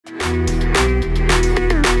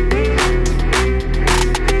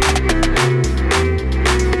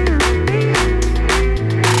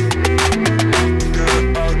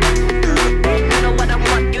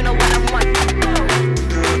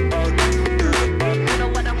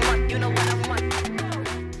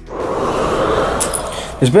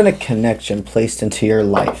There's been a connection placed into your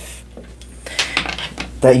life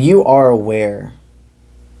that you are aware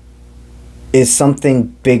is something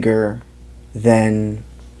bigger than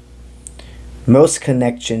most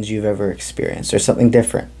connections you've ever experienced. There's something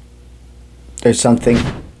different. There's something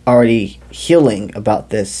already healing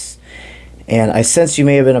about this. And I sense you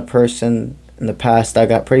may have been a person in the past that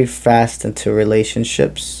got pretty fast into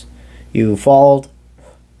relationships. You fall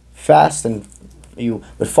fast and you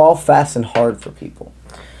would fall fast and hard for people.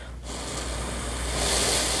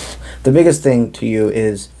 The biggest thing to you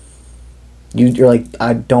is you're like,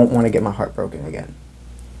 I don't want to get my heart broken again.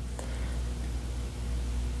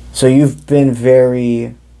 So you've been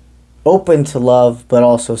very open to love, but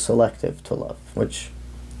also selective to love, which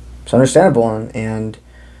is understandable. And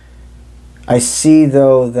I see,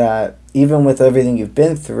 though, that even with everything you've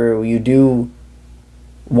been through, you do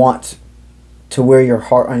want to wear your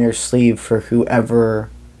heart on your sleeve for whoever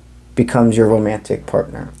becomes your romantic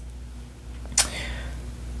partner.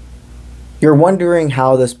 You're wondering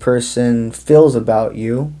how this person feels about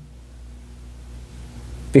you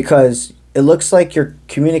because it looks like your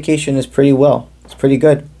communication is pretty well. It's pretty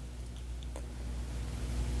good.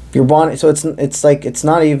 You're bonding, so it's like it's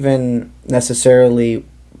not even necessarily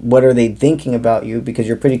what are they thinking about you because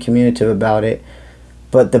you're pretty communicative about it,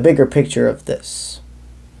 but the bigger picture of this.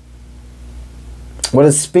 What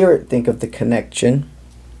does Spirit think of the connection?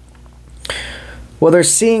 Well, they're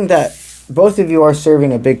seeing that both of you are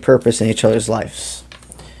serving a big purpose in each other's lives.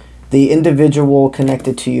 The individual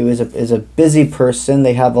connected to you is a busy person.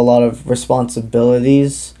 They have a lot of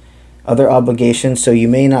responsibilities, other obligations, so you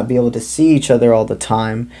may not be able to see each other all the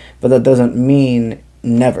time, but that doesn't mean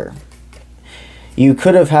never. You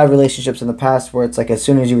could have had relationships in the past where it's like as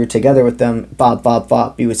soon as you were together with them, bop, bop,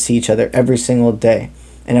 bop, you would see each other every single day.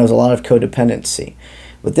 And it was a lot of codependency.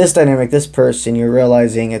 With this dynamic, this person, you're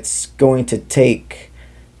realizing it's going to take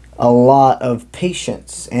a lot of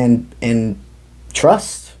patience and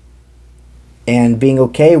trust and being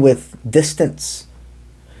okay with distance.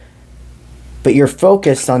 But you're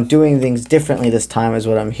focused on doing things differently this time is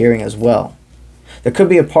what I'm hearing as well. There could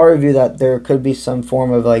be a part of you that there could be some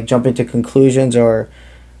form of like jumping to conclusions or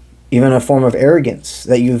even a form of arrogance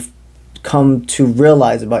that you've come to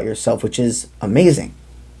realize about yourself, which is amazing.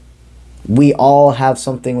 We all have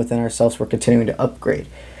something within ourselves we're continuing to upgrade.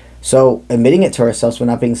 So admitting it to ourselves but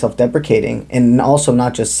not being self-deprecating and also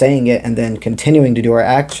not just saying it and then continuing to do our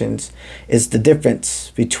actions is the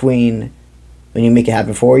difference between when you make it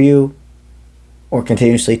happen for you or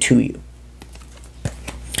continuously to you.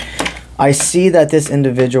 I see that this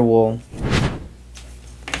individual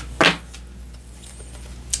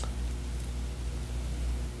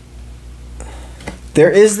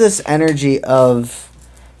there is this energy of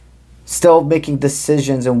still making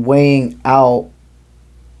decisions and weighing out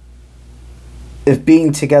if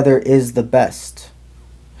being together is the best.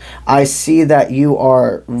 I see that you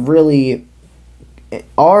are really in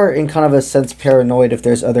kind of a sense paranoid if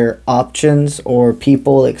there's other options or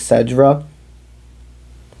people, etc.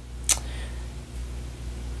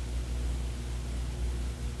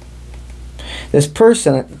 This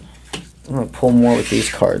person, I'm going to pull more with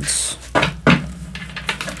these cards.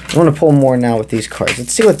 I want to pull more now with these cards.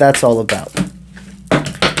 Let's see what that's all about.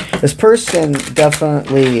 This person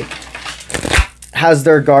definitely has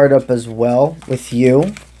their guard up as well with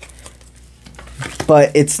you.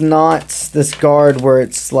 But it's not this guard where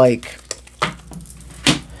it's like...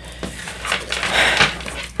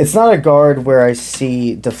 It's not a guard where I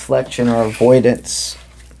see deflection or avoidance.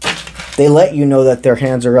 They let you know that their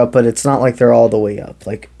hands are up, but it's not like they're all the way up.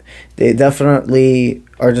 Like, they definitely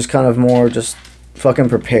are just kind of more just fucking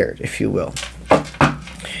prepared, if you will.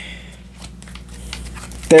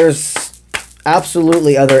 There's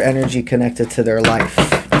absolutely other energy connected to their life.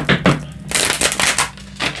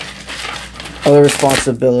 Other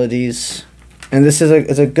responsibilities. And this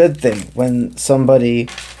is a good thing when somebody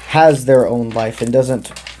has their own life and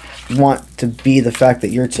doesn't want to be the fact that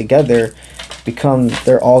you're together become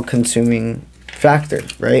their all-consuming factor,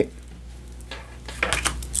 right?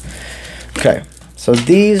 Okay, so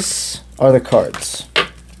these are the cards.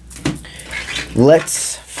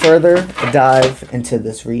 Let's further dive into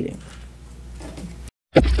this reading.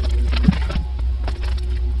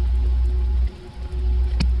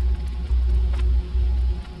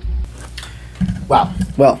 Wow,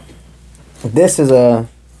 well, this is a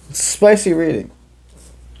spicy reading.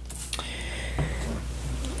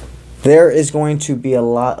 There is going to be a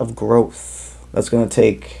lot of growth that's going to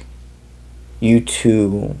take you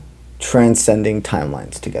to transcending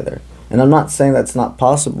timelines together. And I'm not saying that's not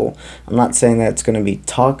possible. I'm not saying that it's going to be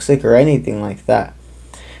toxic or anything like that.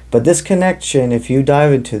 But this connection, if you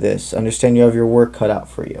dive into this, understand you have your work cut out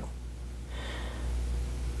for you.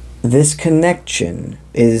 This connection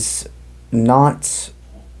is not,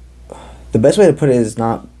 the best way to put it is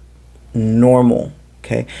not normal,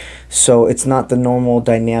 okay? So it's not the normal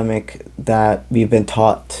dynamic that we've been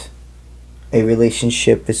taught a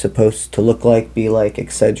relationship is supposed to look like, be like,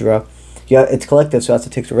 etc. Yeah, it's collective, so it has to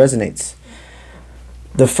take to resonates.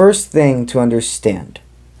 The first thing to understand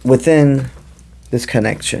within this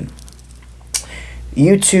connection,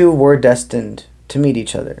 you two were destined to meet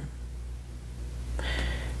each other.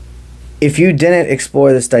 If you didn't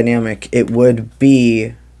explore this dynamic, it would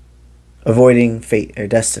be avoiding fate or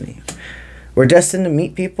destiny. We're destined to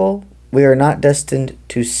meet people. We are not destined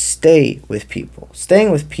to stay with people.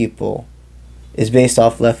 Staying with people is based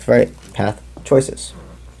off left-right path choices.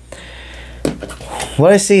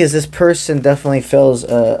 What I see is this person definitely feels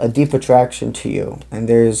a deep attraction to you, and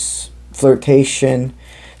there's flirtation,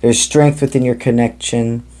 there's strength within your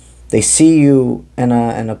connection. They see you in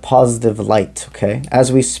a positive light, okay,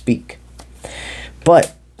 as we speak.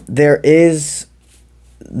 But there is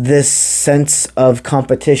this sense of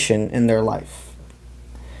competition in their life.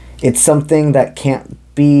 It's something that can't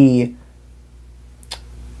be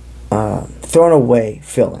thrown away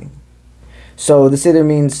feeling. So this either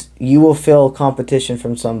means you will feel competition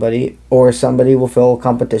from somebody, or somebody will feel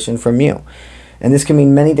competition from you. And this can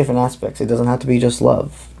mean many different aspects. It doesn't have to be just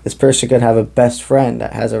love. This person could have a best friend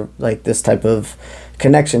that has this type of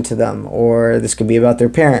connection to them, or this could be about their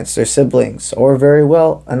parents, their siblings, or very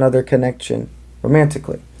well another connection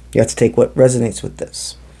romantically. You have to take what resonates with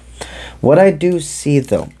this. What I do see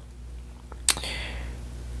though,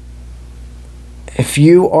 if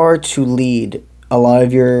you are to lead a lot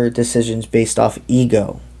of your decisions based off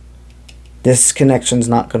ego, this connection's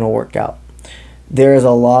not going to work out. There is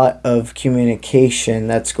a lot of communication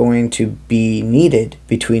that's going to be needed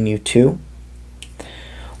between you two.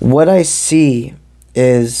 What I see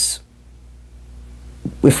is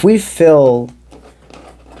if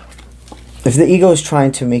the ego is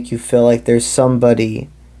trying to make you feel like there's somebody,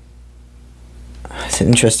 it's an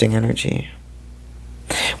interesting energy.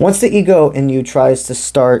 Once the ego in you tries to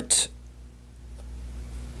start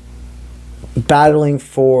battling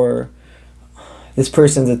for this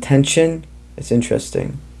person's attention, it's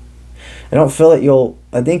interesting. I don't feel that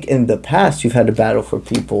I think in the past you've had to battle for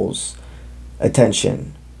people's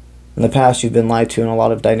attention. In the past you've been lied to in a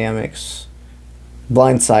lot of dynamics,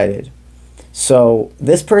 blindsided. So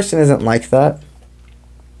this person isn't like that.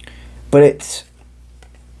 But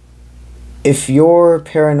if your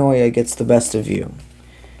paranoia gets the best of you,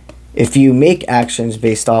 if you make actions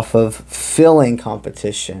based off of feeling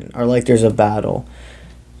competition or like there's a battle,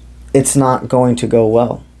 it's not going to go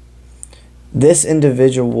well. This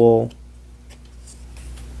individual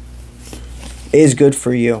is good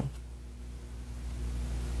for you.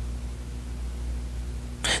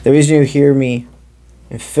 The reason you hear me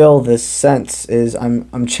and feel this sense is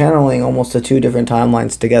I'm channeling almost the two different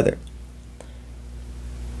timelines together.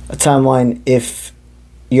 A timeline if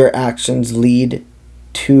your actions lead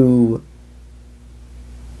to,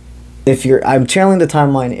 I'm channeling the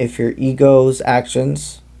timeline if your ego's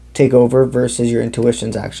actions take over versus your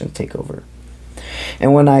intuition's actions take over.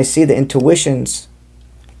 And when I see the intuition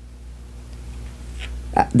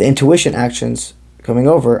actions coming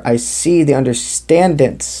over, I see the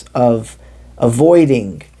understandings of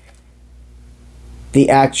avoiding the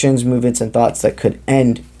actions, movements, and thoughts that could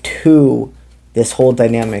end to this whole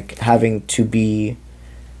dynamic having to be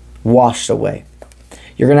washed away.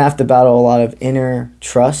 You're going to have to battle a lot of inner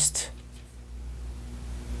trust.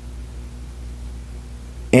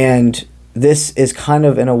 And this is kind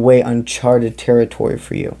of, in a way, uncharted territory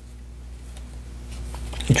for you.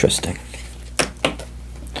 Interesting.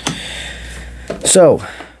 So,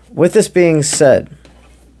 with this being said,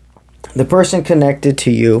 the person connected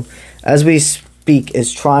to you, as we speak,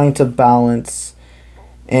 is trying to balance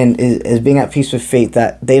and is being at peace with fate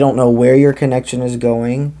that they don't know where your connection is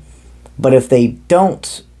going. But if they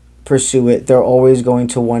don't pursue it, they're always going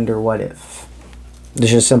to wonder what if.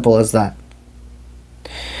 It's as simple as that.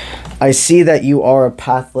 I see that you are a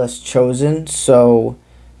pathless chosen, so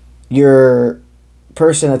your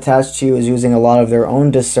person attached to you is using a lot of their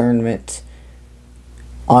own discernment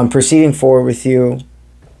on proceeding forward with you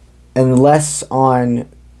and less on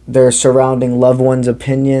their surrounding loved ones'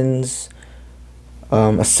 opinions,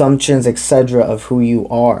 assumptions, etc. of who you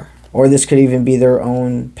are. Or this could even be their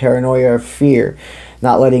own paranoia or fear,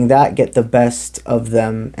 not letting that get the best of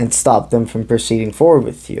them and stop them from proceeding forward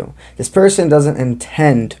with you. This person doesn't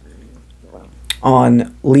intend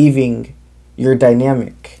on leaving your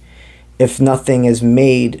dynamic if nothing is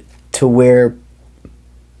made to where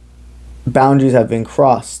boundaries have been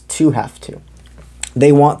crossed to have to.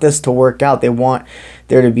 They want this to work out. They want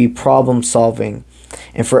there to be problem solving,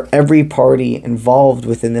 and for every party involved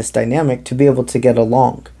within this dynamic to be able to get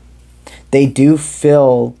along. They do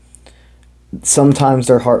feel sometimes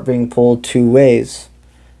their heart being pulled two ways.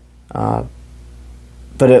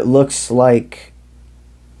 But it looks like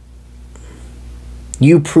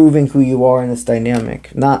you proving who you are in this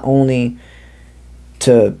dynamic, not only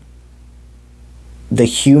to the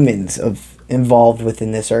humans involved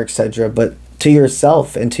within this, or etc., but to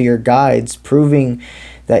yourself and to your guides, proving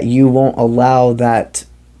that you won't allow that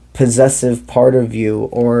possessive part of you,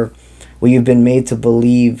 or what you've been made to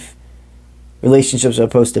believe relationships are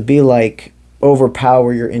supposed to be like,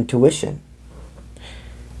 overpower your intuition.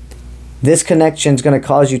 This connection is going to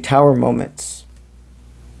cause you tower moments.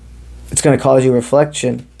 It's going to cause you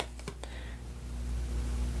reflection.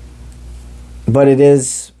 But it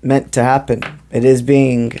is meant to happen. It is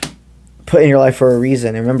being put in your life for a reason.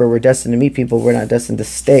 And remember, we're destined to meet people. We're not destined to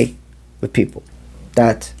stay with people.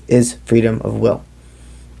 That is freedom of will.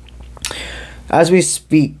 As we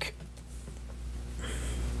speak,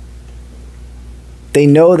 they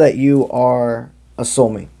know that you are a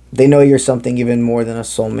soulmate. They know you're something even more than a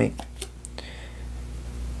soulmate.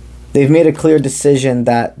 They've made a clear decision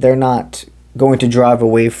that they're not going to drive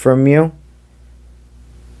away from you.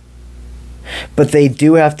 But they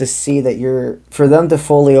do have to see that for them to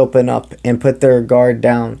fully open up and put their guard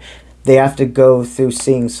down, they have to go through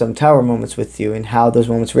seeing some tower moments with you and how those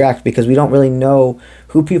moments react, because we don't really know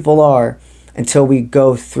who people are until we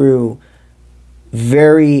go through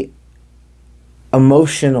very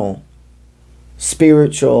emotional,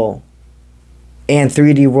 spiritual, and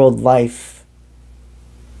 3D world life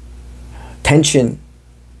tension,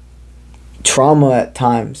 trauma at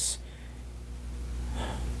times,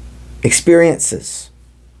 experiences.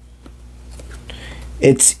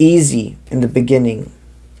 It's easy in the beginning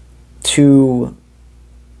to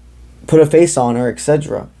put a face on, or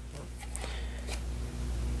etc.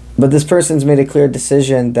 But this person's made a clear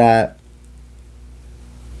decision that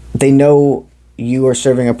they know you are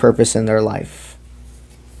serving a purpose in their life.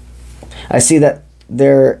 I see that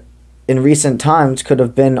there, in recent times, could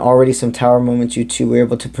have been already some tower moments you two were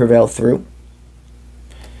able to prevail through.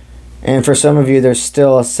 And for some of you, there's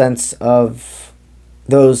still a sense of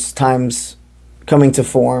those times coming to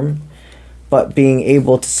form, but being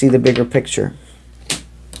able to see the bigger picture.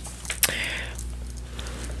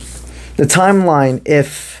 The timeline,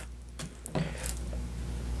 if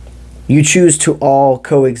you choose to all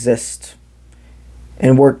coexist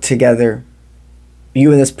and work together,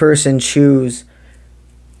 you and this person choose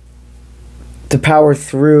to power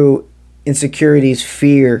through insecurities,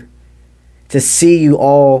 fear, to see you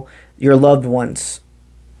all, your loved ones,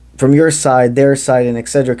 from your side, their side, and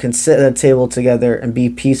etc., can sit at a table together and be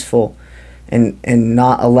peaceful and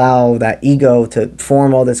not allow that ego to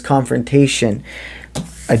form all this confrontation.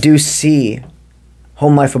 I do see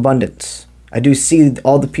home life abundance. I do see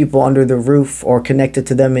all the people under the roof or connected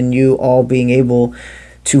to them and you all being able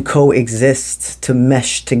to coexist, to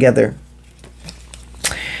mesh together.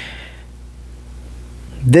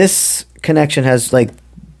 This connection has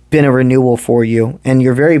been a renewal for you, and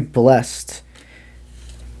you're very blessed.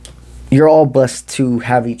 You're all blessed to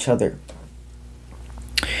have each other.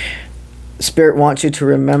 Spirit wants you to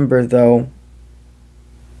remember, though,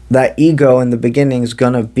 that ego in the beginning is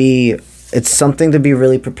going to be, it's something to be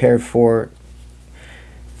really prepared for,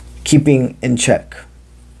 keeping in check.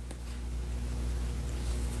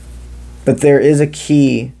 But there is a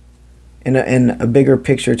key in a bigger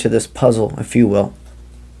picture to this puzzle, if you will.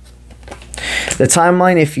 The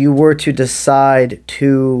timeline, if you were to decide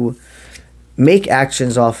to make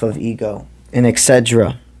actions off of ego and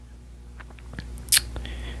etc.,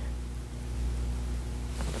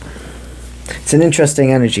 it's an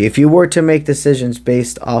interesting energy. If you were to make decisions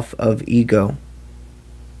based off of ego,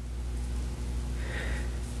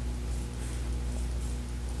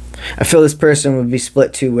 I feel this person would be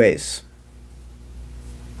split two ways.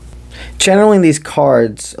 Channeling these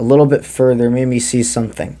cards a little bit further made me see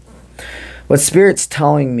something. What Spirit's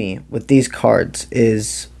telling me with these cards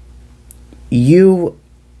is you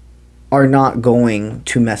are not going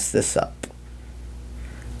to mess this up.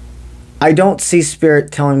 I don't see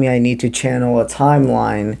Spirit telling me I need to channel a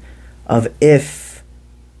timeline of if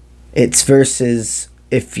it's versus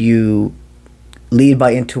if you lead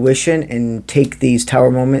by intuition and take these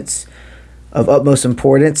tower moments of utmost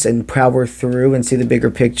importance and power through and see the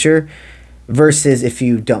bigger picture versus if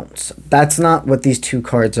you don't. That's not what these two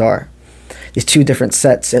cards are. These two different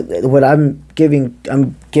sets. What I'm giving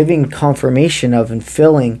confirmation of and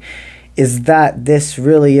feeling is that this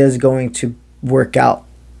really is going to work out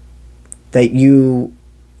that you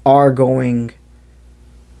are going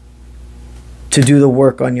to do the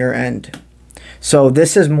work on your end. So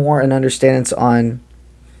this is more an understanding on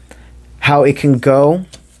how it can go.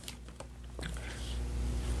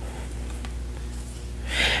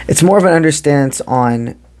 It's more of an understanding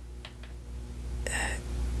on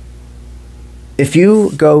if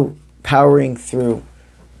you go powering through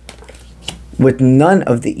with none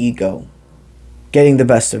of the ego getting the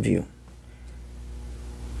best of you.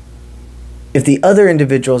 If the other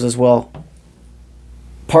individuals as well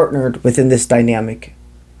partnered within this dynamic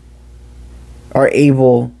are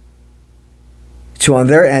able to on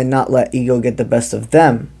their end not let ego get the best of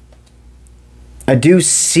them, I do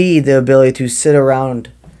see the ability to sit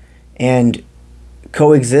around and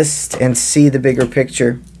coexist and see the bigger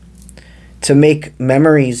picture, to make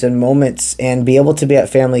memories and moments and be able to be at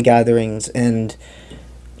family gatherings and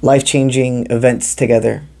life-changing events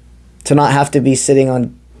together, to not have to be sitting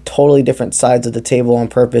on totally different sides of the table on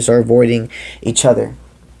purpose or avoiding each other.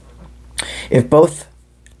 If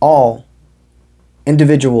all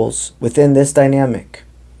individuals within this dynamic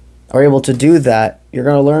are able to do that, you're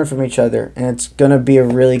going to learn from each other, and it's going to be a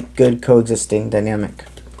really good coexisting dynamic.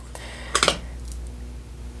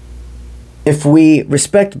 If we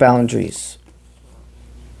respect boundaries,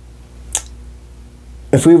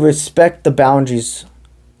 if we respect the boundaries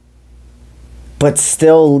but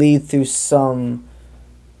still lead through some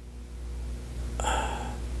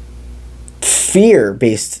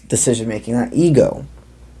fear-based decision-making, not ego,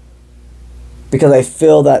 because I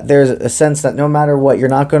feel that there's a sense that no matter what, you're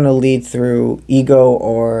not going to lead through ego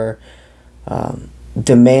or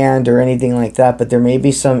demand or anything like that, but there may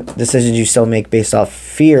be some decisions you still make based off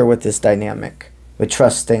fear with this dynamic, with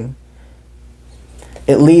trusting.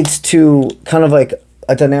 It leads to kind of like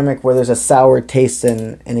a dynamic where there's a sour taste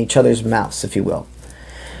in each other's mouths, if you will.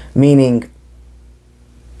 Meaning,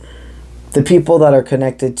 the people that are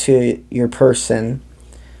connected to your person,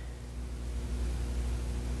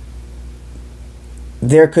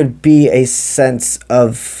 there could be a sense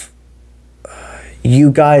of you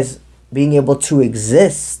guys being able to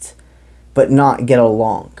exist but not get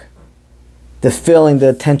along. The feeling, the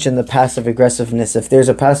attention, the passive aggressiveness. If there's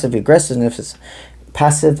a passive aggressiveness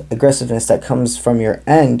that comes from your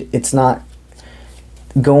end, it's not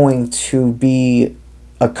going to be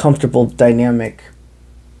a comfortable dynamic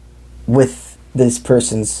with this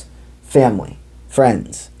person's family,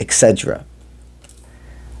 friends, etc.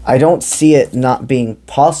 I don't see it not being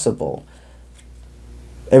possible.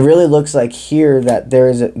 It really looks like here that there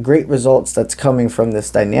is great results that's coming from this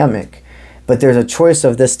dynamic, but there's a choice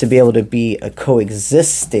of this to be able to be a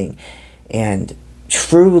coexisting and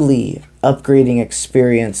truly upgrading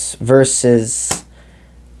experience versus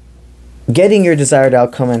getting your desired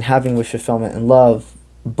outcome and having wish fulfillment and love,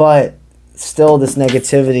 but still this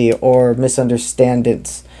negativity or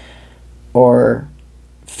misunderstandings or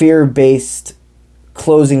fear-based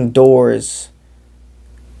closing doors,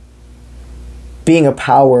 being a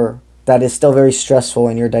power that is still very stressful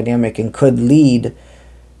in your dynamic and could lead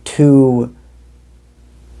to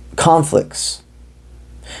conflicts.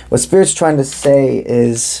 What Spirit's trying to say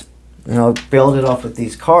is, build it off with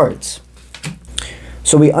these cards.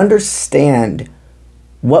 So we understand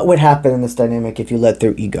what would happen in this dynamic if you let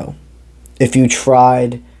through ego. If you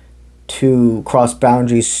tried to cross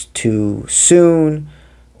boundaries too soon,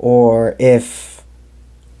 or if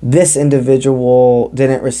this individual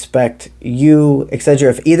didn't respect you, etc.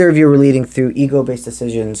 If either of you were leading through ego-based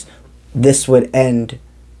decisions, this would end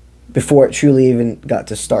before it truly even got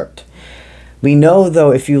to start. We know,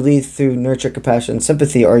 though, if you lead through nurture, compassion,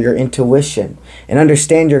 sympathy, or your intuition, and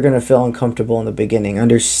understand you're going to feel uncomfortable in the beginning,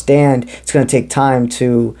 understand it's going to take time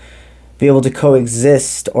to be able to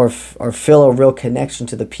coexist or feel a real connection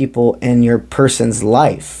to the people in your person's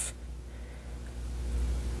life.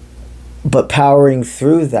 But powering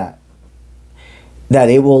through that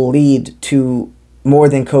it will lead to more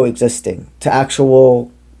than coexisting, to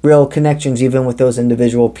actual real connections even with those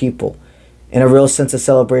individual people, and a real sense of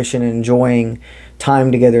celebration and enjoying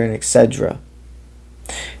time together and etc.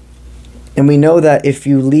 And we know that if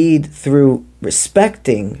you lead through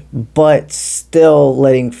respecting but still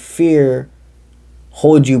letting fear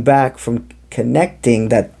hold you back from connecting,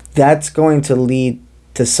 that's going to lead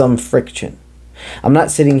to some friction. I'm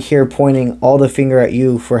not sitting here pointing all the finger at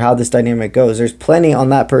you for how this dynamic goes. There's plenty on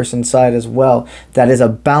that person's side as well that is a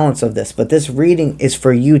balance of this. But this reading is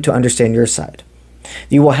for you to understand your side.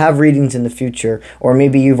 You will have readings in the future, or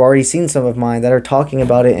maybe you've already seen some of mine that are talking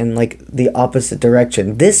about it in like the opposite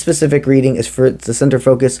direction. This specific reading is for the center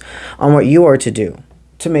focus on what you are to do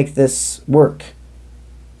to make this work,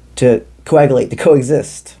 to coagulate, to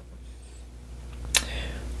coexist.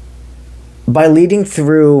 by leading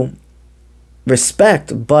through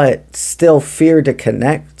respect, but still fear to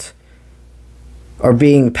connect, or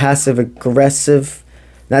being passive aggressive,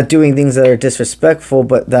 not doing things that are disrespectful,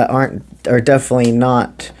 but that are definitely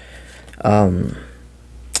not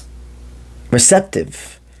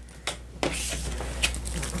receptive.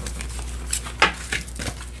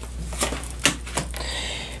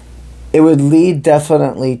 It would lead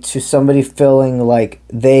definitely to somebody feeling like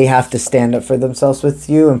they have to stand up for themselves with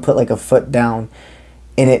you and put like a foot down,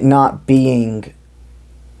 and it not being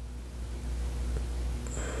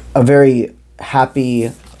a very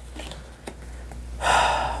happy...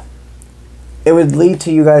 It would lead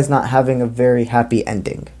to you guys not having a very happy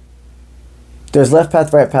ending. There's left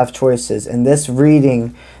path, right path choices. In this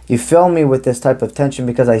reading, you fill me with this type of tension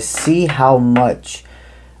because I see how much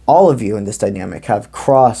all of you in this dynamic have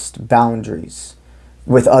crossed boundaries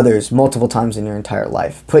with others multiple times in your entire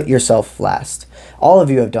life. Put yourself last. All of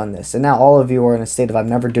you have done this, and now all of you are in a state of I'm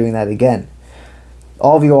never doing that again.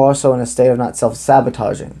 All of you are also in a state of not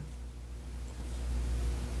self-sabotaging.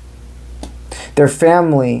 Their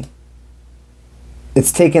family,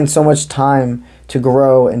 it's taken so much time to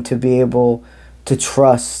grow and to be able to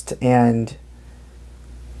trust, and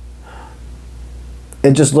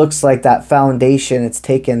it just looks like that foundation it's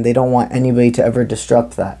taken, they don't want anybody to ever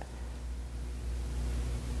disrupt that.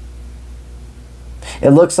 It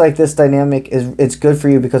looks like this dynamic it's good for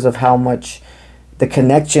you because of how much the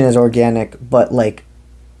connection is organic, but like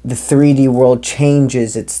the 3D world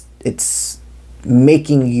changes, it's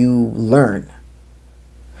making you learn.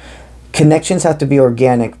 Connections have to be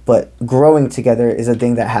organic, but growing together is a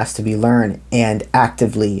thing that has to be learned and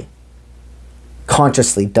actively,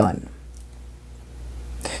 consciously done.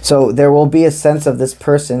 So there will be a sense of this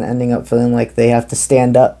person ending up feeling like they have to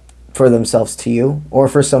stand up for themselves to you or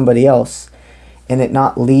for somebody else, and it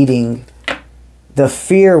not leading... The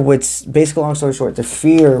fear would, basically, long story short, the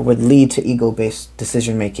fear would lead to ego-based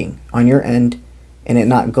decision-making on your end, and it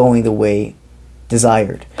not going the way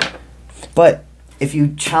desired. But if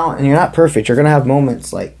you challenge, and you're not perfect, you're going to have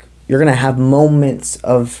moments like, you're going to have moments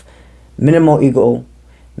of minimal ego,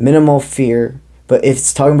 minimal fear, but if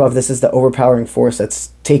it's talking about if this is the overpowering force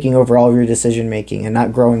that's taking over all of your decision-making and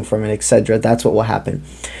not growing from it, etc., that's what will happen.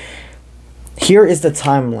 Here is the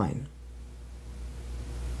timeline.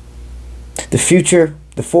 The future,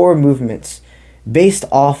 the forward movements, based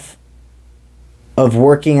off of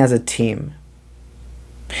working as a team,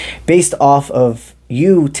 based off of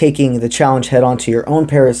you taking the challenge head on to your own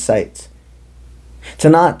parasites, to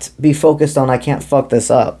not be focused on I can't fuck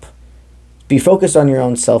this up, be focused on your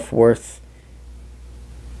own self-worth,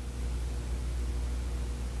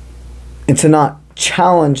 and to not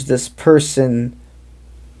challenge this person.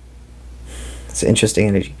 It's interesting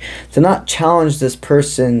energy. To not challenge this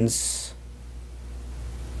person's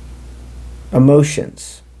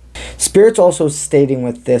emotions. Spirit's also stating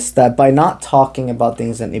with this that by not talking about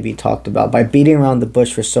things that need to be talked about, by beating around the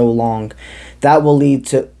bush for so long, that will lead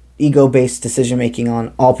to ego-based decision-making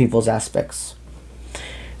on all people's aspects.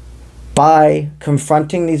 By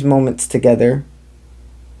confronting these moments together,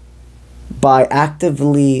 by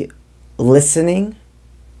actively listening,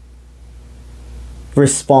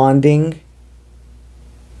 responding,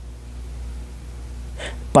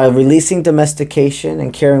 by releasing domestication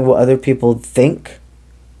and caring what other people think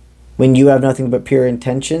when you have nothing but pure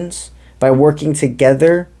intentions, by working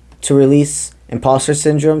together to release imposter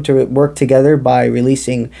syndrome, to work together by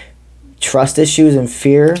releasing trust issues and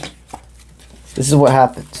fear, this is what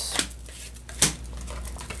happens.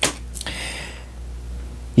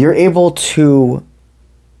 You're able to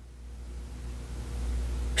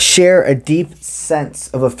share a deep sense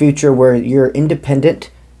of a future where you're independent,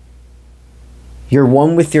 you're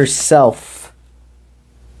one with yourself,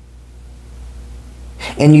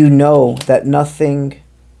 and you know that nothing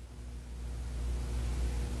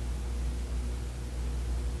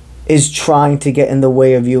is trying to get in the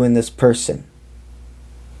way of you and this person.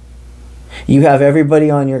 You have everybody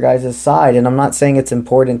on your guys' side, and I'm not saying it's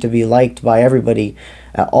important to be liked by everybody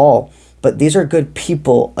at all, but these are good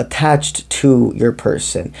people attached to your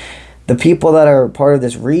person. The people that are part of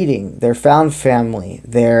this reading, their found family,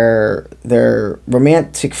 their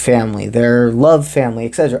romantic family, their love family,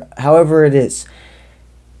 etc., however it is,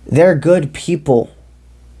 they're good people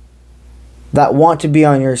that want to be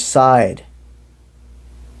on your side.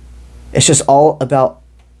 It's just all about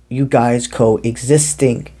you guys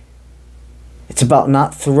coexisting. It's about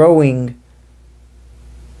not throwing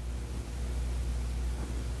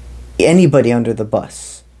anybody under the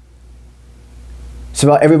bus. It's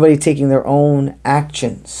about everybody taking their own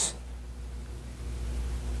actions.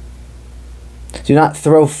 Do not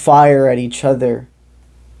throw fire at each other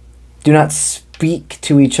Do not speak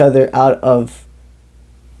to each other out of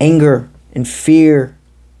anger and fear.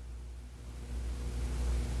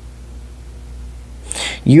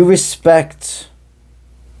 You respect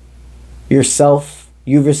yourself.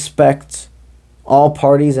 You respect all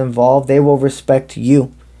parties involved. They will respect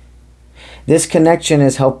you. This connection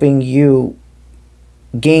is helping you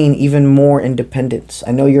gain even more independence.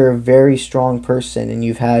 I know you're a very strong person and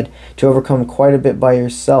you've had to overcome quite a bit by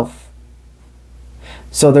yourself.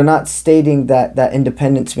 So they're not stating that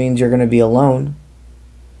independence means you're going to be alone.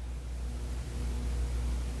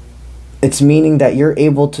 It's meaning that you're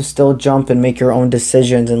able to still jump and make your own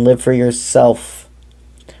decisions and live for yourself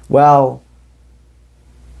while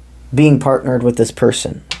being partnered with this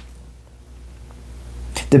person.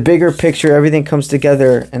 The bigger picture, everything comes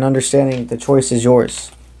together, and understanding the choice is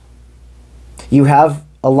yours. You have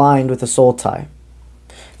aligned with a soul tie.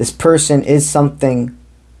 This person is something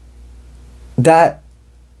that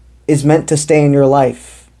is meant to stay in your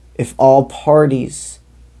life if all parties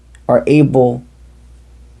are able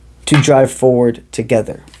to drive forward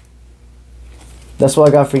together. That's what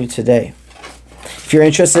I got for you today. If you're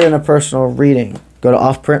interested in a personal reading, go to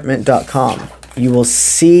offprintment.com. You will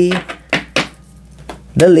see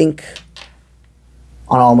the link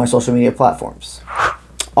on all my social media platforms.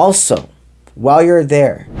 Also, while you're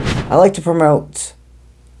there, I like to promote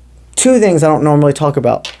two things I don't normally talk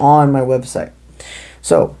about on my website.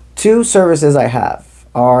 So, two services I have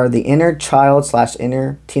are the inner child /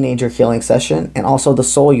 inner teenager healing session and also the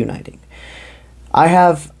soul uniting. I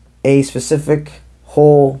have a specific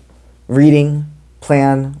whole reading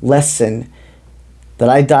plan lesson that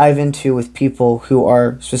I dive into with people who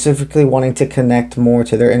are specifically wanting to connect more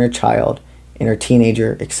to their inner child, inner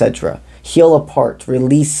teenager, etc. Heal apart,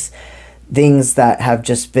 release things that have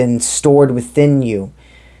just been stored within you,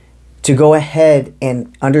 to go ahead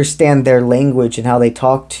and understand their language and how they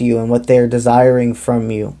talk to you and what they're desiring from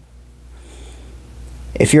you.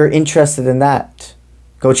 If you're interested in that,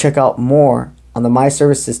 go check out more on the My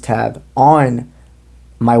Services tab on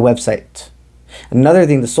my website. Another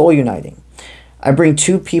thing, the soul uniting. I bring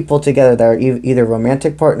two people together that are either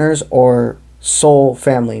romantic partners or soul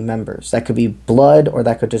family members. That could be blood, or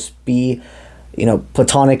that could just be,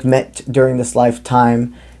 platonic, met during this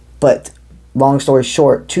lifetime. But long story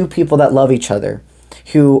short, two people that love each other,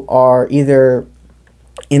 who are either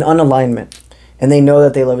in unalignment and they know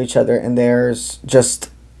that they love each other, and there's just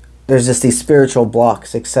these spiritual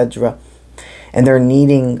blocks, etc. And they're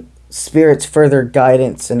needing Spirit's further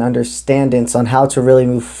guidance and understandings on how to really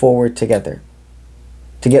move forward together,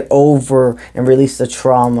 to get over and release the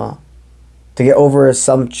trauma, to get over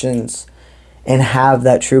assumptions and have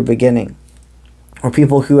that true beginning. Or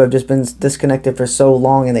people who have just been disconnected for so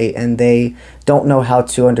long and they don't know how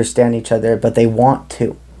to understand each other, but they want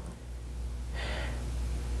to.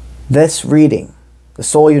 This reading, the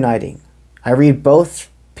soul uniting, I read both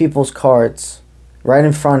people's cards right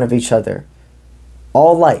in front of each other.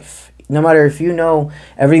 All life, no matter if you know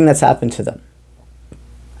everything that's happened to them.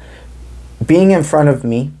 Being in front of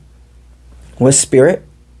me with Spirit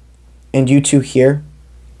and you two here,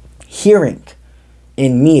 hearing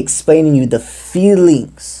in me explaining you the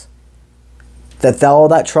feelings that all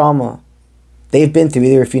that trauma they've been through,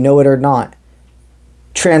 either if you know it or not,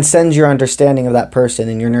 transcends your understanding of that person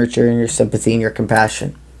and your nurture and your sympathy and your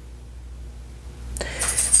compassion.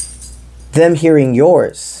 Them hearing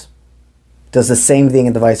yours does the same thing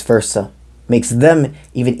and the vice versa. Makes them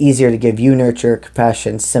even easier to give you nurture,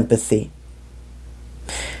 compassion, sympathy.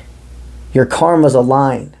 Your karmas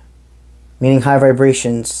align, meaning high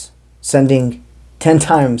vibrations, sending 10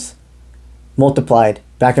 times multiplied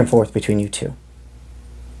back and forth between you two.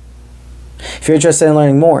 If you're interested in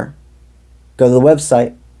learning more, go to the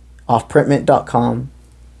website, offprintment.com,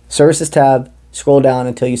 services tab, scroll down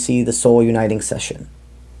until you see the soul uniting session.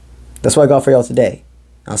 That's what I got for y'all today.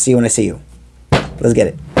 I'll see you when I see you. Let's get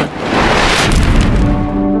it.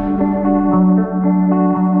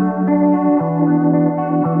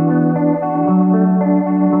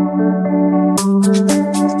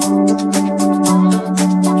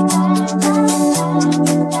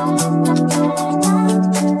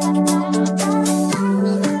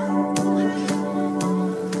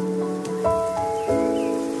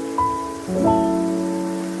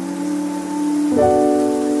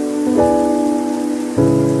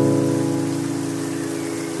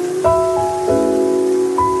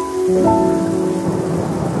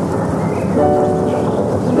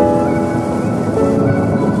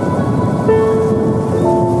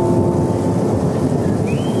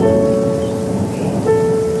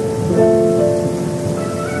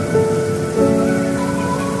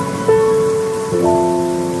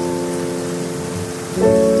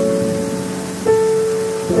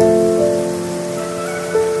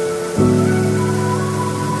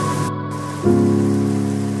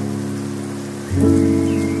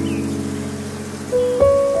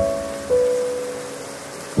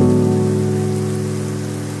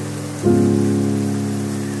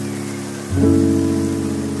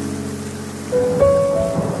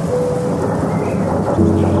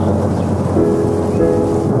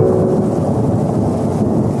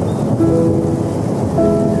 you.